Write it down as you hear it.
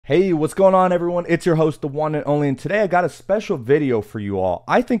Hey, what's going on everyone? It's your host, the one and only, and today I got a special video for you all.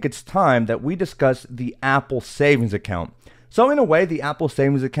 I think it's time that we discuss the Apple Savings Account. So in a way, the Apple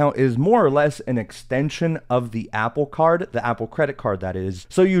Savings Account is more or less an extension of the Apple Card, the Apple credit card that is.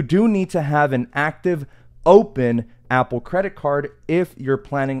 So you do need to have an active, open Apple credit card if you're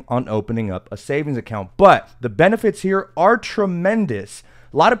planning on opening up a savings account. But the benefits here are tremendous.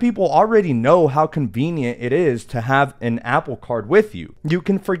 A lot of people already know how convenient it is to have an Apple Card with you. You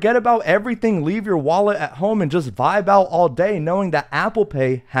can forget about everything, leave your wallet at home, and just vibe out all day knowing that Apple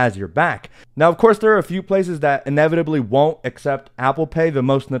Pay has your back. Now, of course, there are a few places that inevitably won't accept Apple Pay, the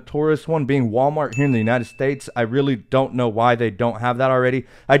most notorious one being Walmart here in the United States. I really don't know why they don't have that already.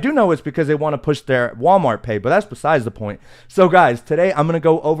 I do know it's because they want to push their Walmart Pay, but that's besides the point. So guys, today I'm going to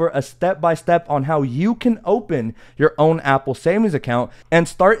go over a step-by-step on how you can open your own Apple Savings account and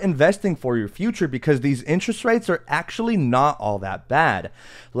start investing for your future, because these interest rates are actually not all that bad.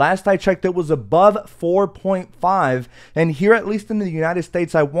 Last I checked, it was above 4.5, and here, at least in the United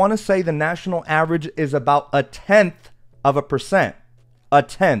States, I want to say the national average is about 0.1%. A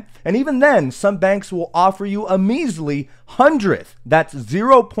tenth. And even then, some banks will offer you a measly 100th. That's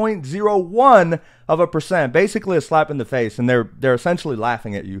 0.01%. Basically a slap in the face, and they're essentially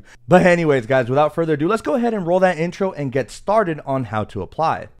laughing at you. But anyways, guys, without further ado, let's go ahead and roll that intro and get started on how to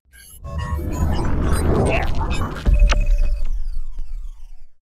apply.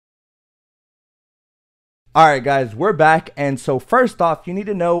 Alright guys, we're back, and so first off, you need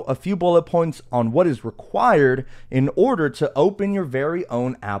to know a few bullet points on what is required in order to open your very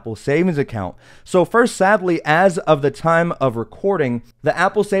own Apple Savings account. So first, sadly, as of the time of recording, the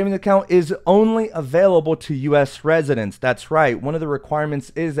Apple Savings account is only available to US residents. That's right, one of the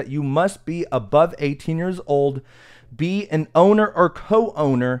requirements is that you must be above 18 years old, be an owner or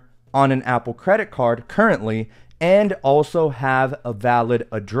co-owner on an Apple credit card currently, and also have a valid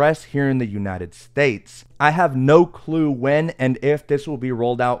address here in the United States. I have no clue when and if this will be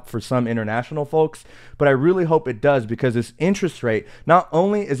rolled out for some international folks, but I really hope it does, because this interest rate, not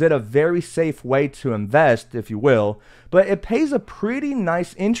only is it a very safe way to invest, if you will, but it pays a pretty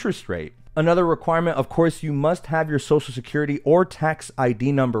nice interest rate. Another requirement, of course, you must have your social security or tax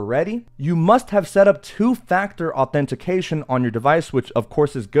ID number ready. You must have set up two-factor authentication on your device, which of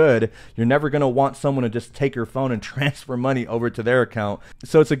course is good. You're never going to want someone to just take your phone and transfer money over to their account.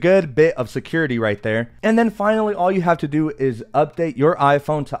 So it's a good bit of security right there. And then finally, all you have to do is update your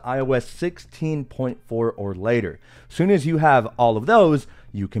iPhone to iOS 16.4 or later. As soon as you have all of those,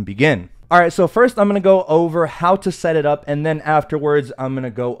 you can begin. Alright, so first I'm going to go over how to set it up, and then afterwards I'm going to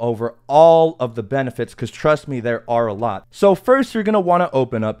go over all of the benefits, because trust me, there are a lot. So first, you're going to want to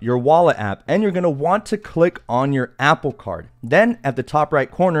open up your wallet app, and you're going to want to click on your Apple Card. Then at the top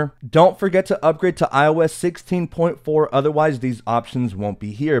right corner, don't forget to upgrade to iOS 16.4, otherwise these options won't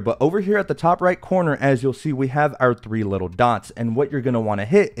be here. But over here at the top right corner, as you'll see, we have our three little dots, and what you're going to want to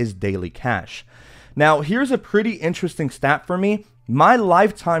hit is daily cash. Now here's a pretty interesting stat for me. My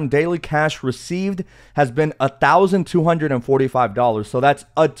lifetime daily cash received has been $1,245. So that's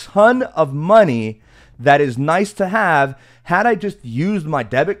a ton of money that is nice to have. Had I just used my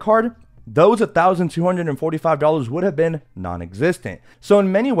debit card, those $1,245 would have been non-existent. So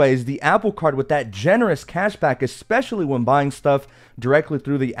in many ways, the Apple Card, with that generous cashback, especially when buying stuff directly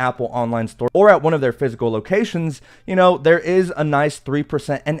through the Apple online store or at one of their physical locations, you know, there is a nice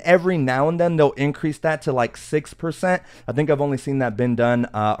 3%, and every now and then they'll increase that to like 6%. I think I've only seen that been done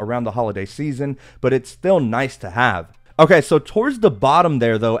around the holiday season, but it's still nice to have. Okay, so towards the bottom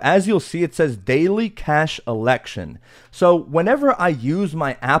there though, as you'll see, it says daily cash election. So whenever I use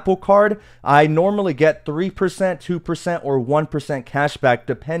my Apple Card, I normally get 3%, 2%, or 1% cash back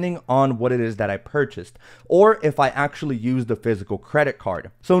depending on what it is that I purchased, or if I actually use the physical credit card.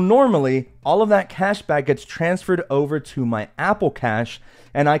 So normally, all of that cash back gets transferred over to my Apple Cash,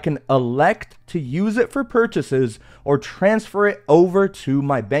 and I can elect to use it for purchases or transfer it over to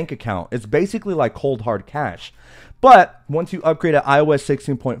my bank account. It's basically like cold hard cash. But once you upgrade to iOS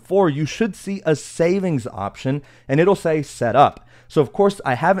 16.4, you should see a savings option, and it'll say set up. So of course,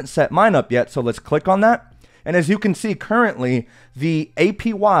 I haven't set mine up yet, so let's click on that. And as you can see currently, the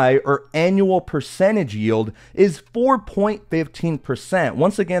APY, or annual percentage yield, is 4.15%.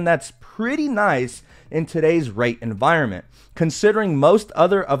 Once again, that's pretty nice in today's rate environment. Considering most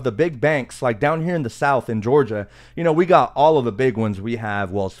other of the big banks, like down here in the South in Georgia, you know, we got all of the big ones. We have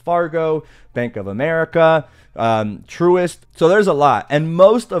Wells Fargo, Bank of America, Truist. So there's a lot. And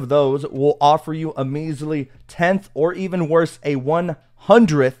most of those will offer you a measly 10th, or even worse, a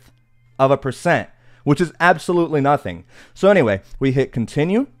 100th of a percent, which is absolutely nothing. So anyway, we hit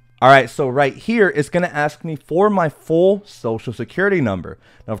continue. All right, so right here, it's going to ask me for my full social security number.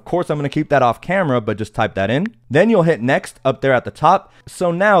 Now, of course, I'm going to keep that off camera, but just type that in. Then you'll hit next up there at the top.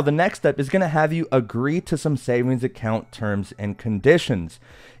 So now the next step is going to have you agree to some savings account terms and conditions.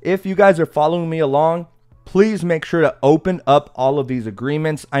 If you guys are following me along, please make sure to open up all of these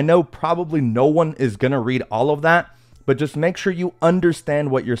agreements. I know probably no one is going to read all of that, but just make sure you understand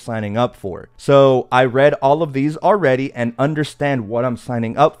what you're signing up for. So I read all of these already and understand what I'm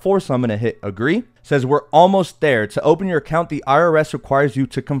signing up for. So I'm going to hit agree. It says we're almost there. To open your account, the IRS requires you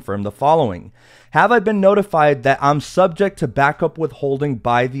to confirm the following. Have I been notified that I'm subject to backup withholding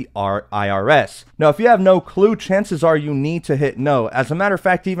by the IRS? Now, if you have no clue, chances are you need to hit no. As a matter of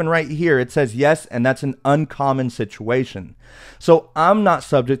fact, even right here, it says yes, and that's an uncommon situation. So I'm not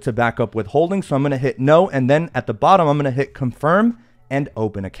subject to backup withholding, so I'm going to hit no, and then at the bottom, I'm going to hit confirm and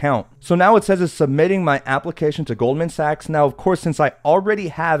open account. So now it says it's submitting my application to Goldman Sachs. Now, of course, since I already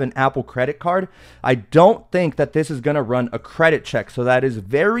have an Apple credit card, I don't think that this is going to run a credit check. So that is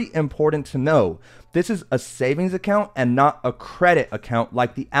very important to know. This is a savings account and not a credit account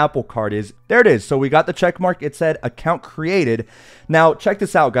like the Apple card is. There it is. So we got the check mark. It said account created. Now check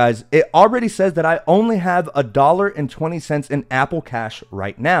this out, guys. It already says that I only have $1.20 in Apple Cash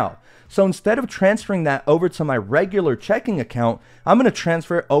right now. So instead of transferring that over to my regular checking account, I'm going to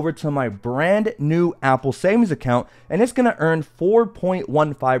transfer it over to my brand new Apple savings account, and it's going to earn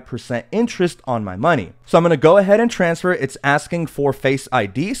 4.15% interest on my money. So I'm going to go ahead and transfer it. It's asking for Face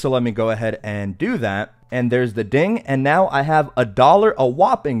ID, so let me go ahead and do that. And there's the ding, and now I have a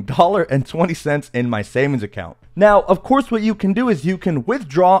whopping $1.20 in my savings account. Now, of course, what you can do is you can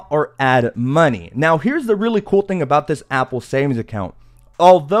withdraw or add money. Now, here's the really cool thing about this Apple savings account.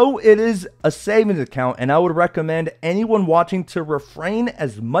 Although it is a savings account, and I would recommend anyone watching to refrain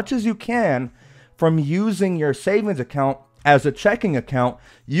as much as you can from using your savings account as a checking account,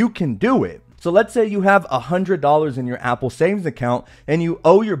 you can do it. So let's say you have $100 in your Apple savings account and you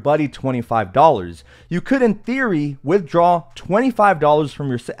owe your buddy $25. You could, in theory, withdraw $25 from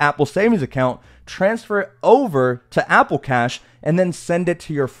your Apple savings account, transfer it over to Apple Cash, and then send it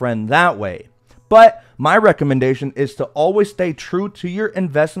to your friend that way. But my recommendation is to always stay true to your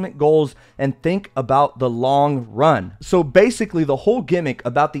investment goals and think about the long run. So basically, the whole gimmick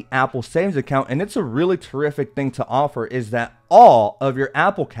about the Apple savings account, and it's a really terrific thing to offer, is that all of your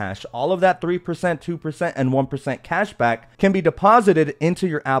Apple Cash, all of that 3%, 2%, and 1% cash back can be deposited into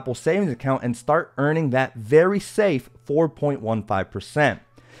your Apple savings account and start earning that very safe 4.15%.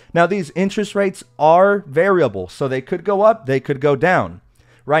 Now, these interest rates are variable, so they could go up, they could go down.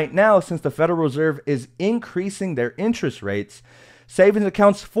 Right now, since the Federal Reserve is increasing their interest rates, savings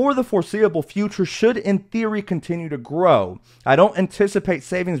accounts for the foreseeable future should, in theory, continue to grow. I don't anticipate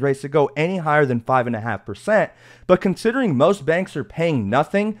savings rates to go any higher than 5.5%, but considering most banks are paying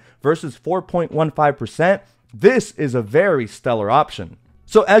nothing versus 4.15%, this is a very stellar option.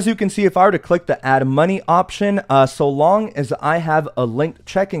 So as you can see, if I were to click the add money option, so long as I have a linked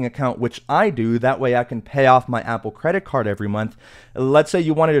checking account, which I do, that way I can pay off my Apple credit card every month. Let's say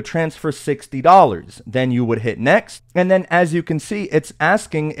you wanted to transfer $60, then you would hit next. And then as you can see, it's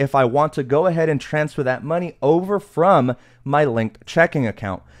asking if I want to go ahead and transfer that money over from my linked checking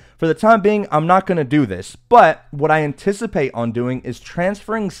account. For the time being, I'm not going to do this, but what I anticipate on doing is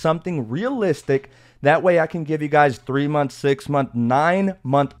transferring something realistic. That way I can give you guys 3-month, 6-month,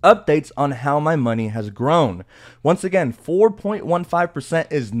 9-month updates on how my money has grown. Once again,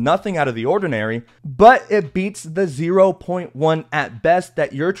 4.15% is nothing out of the ordinary, but it beats the 0.1 at best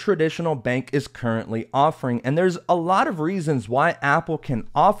that your traditional bank is currently offering. And there's a lot of reasons why Apple can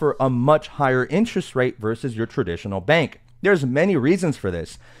offer a much higher interest rate versus your traditional bank. There's many reasons for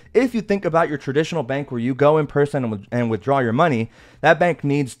this. If you think about your traditional bank where you go in person and withdraw your money, that bank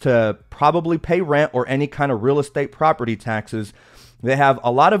needs to probably pay rent or any kind of real estate property taxes. They have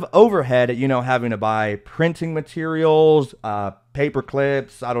a lot of overhead, having to buy printing materials, paper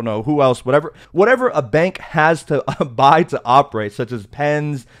clips, I don't know who else, whatever a bank has to buy to operate, such as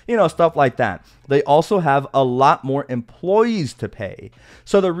pens, stuff like that. They also have a lot more employees to pay.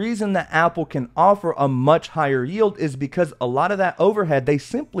 So the reason that Apple can offer a much higher yield is because a lot of that overhead they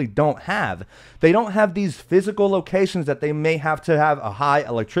simply don't have. They don't have these physical locations that they may have to have a high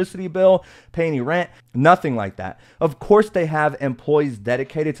electricity bill, pay any rent, nothing like that. Of course, they have employees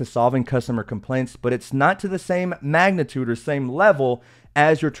dedicated to solving customer complaints, but it's not to the same magnitude or same level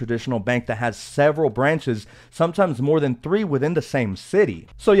as your traditional bank that has several branches, sometimes more than 3 within the same city.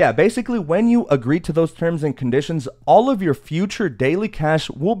 So yeah, basically when you agree to those terms and conditions, all of your future daily cash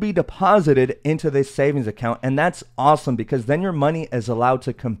will be deposited into this savings account, and that's awesome because then your money is allowed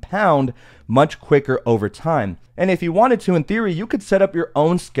to compound much quicker over time. And if you wanted to, in theory, you could set up your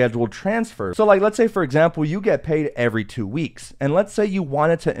own scheduled transfer. So like, let's say for example, you get paid every 2 weeks, and let's say you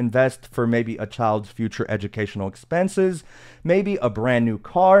wanted to invest for maybe a child's future educational expenses, maybe a brand new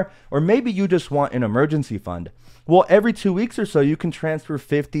car, or maybe you just want an emergency fund. Well, every 2 weeks or so, you can transfer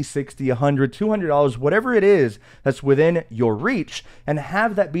 $50, $60, $100, $200, whatever it is that's within your reach, and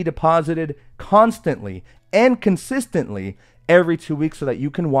have that be deposited constantly and consistently every 2 weeks so that you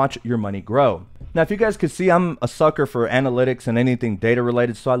can watch your money grow. Now, if you guys could see, I'm a sucker for analytics and anything data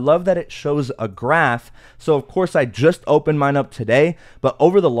related, so I love that it shows a graph. So of course, I just opened mine up today, but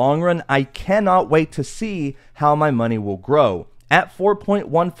over the long run, I cannot wait to see how my money will grow. At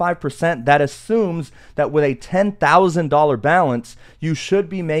 4.15%, that assumes that with a $10,000 balance, you should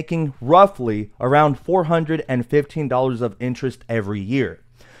be making roughly around $415 of interest every year.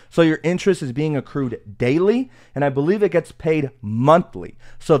 So your interest is being accrued daily, and I believe it gets paid monthly.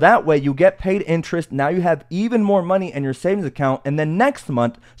 So that way you get paid interest. Now you have even more money in your savings account. And then next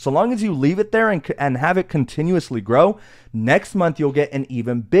month, so long as you leave it there and have it continuously grow, next month you'll get an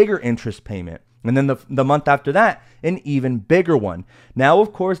even bigger interest payment. And then the month after that, an even bigger one. Now,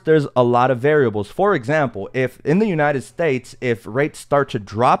 of course, there's a lot of variables. For example, if in the United States, if rates start to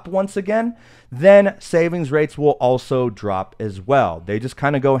drop once again, then savings rates will also drop as well. They just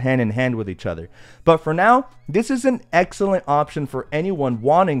kind of go hand in hand with each other. But for now, this is an excellent option for anyone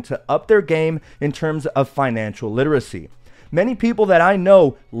wanting to up their game in terms of financial literacy. Many people that I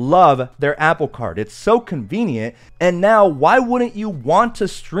know love their Apple Card. It's so convenient. And now, why wouldn't you want to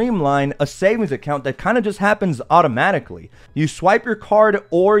streamline a savings account that kind of just happens automatically? You swipe your card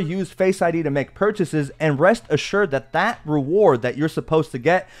or use Face ID to make purchases, and rest assured that that reward that you're supposed to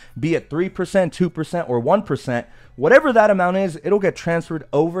get, be it 3%, 2%, or 1%, whatever that amount is, it'll get transferred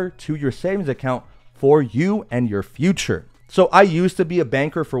over to your savings account for you and your future. So I used to be a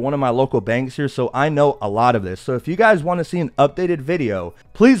banker for one of my local banks here, so I know a lot of this. So if you guys want to see an updated video,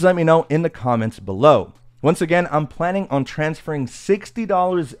 please let me know in the comments below. Once again, I'm planning on transferring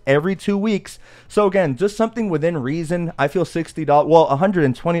 $60 every 2 weeks. So again, just something within reason. I feel $60, well,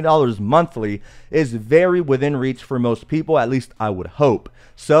 $120 monthly is very within reach for most people, at least I would hope.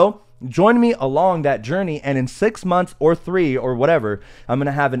 So join me along that journey, and in 6 months or 3 or whatever, I'm going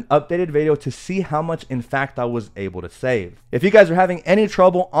to have an updated video to see how much in fact I was able to save. If you guys are having any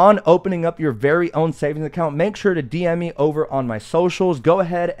trouble on opening up your very own savings account, make sure to DM me over on my socials. Go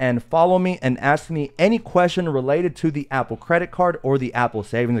ahead and follow me and ask me any question related to the Apple credit card or the Apple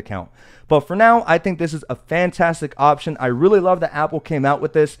savings account. But for now, I think this is a fantastic option. I really love that Apple came out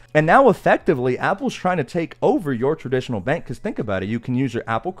with this. And now effectively, Apple's trying to take over your traditional bank, because think about it. You can use your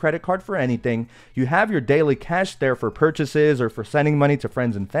Apple credit card for anything. You have your daily cash there for purchases or for sending money to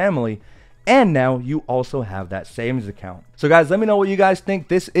friends and family. And now you also have that savings account. So guys, let me know what you guys think.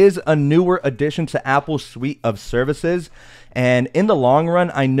 This is a newer addition to Apple's suite of services. And in the long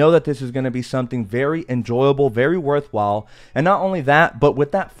run, I know that this is going to be something very enjoyable, very worthwhile. And not only that, but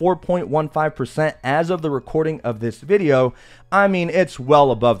with that 4.15% as of the recording of this video, I mean, it's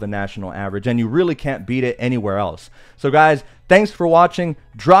well above the national average, and you really can't beat it anywhere else. So guys, thanks for watching.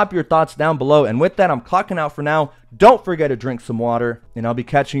 Drop your thoughts down below. And with that, I'm clocking out for now. Don't forget to drink some water, and I'll be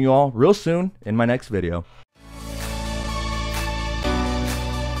catching you all real soon in my next video.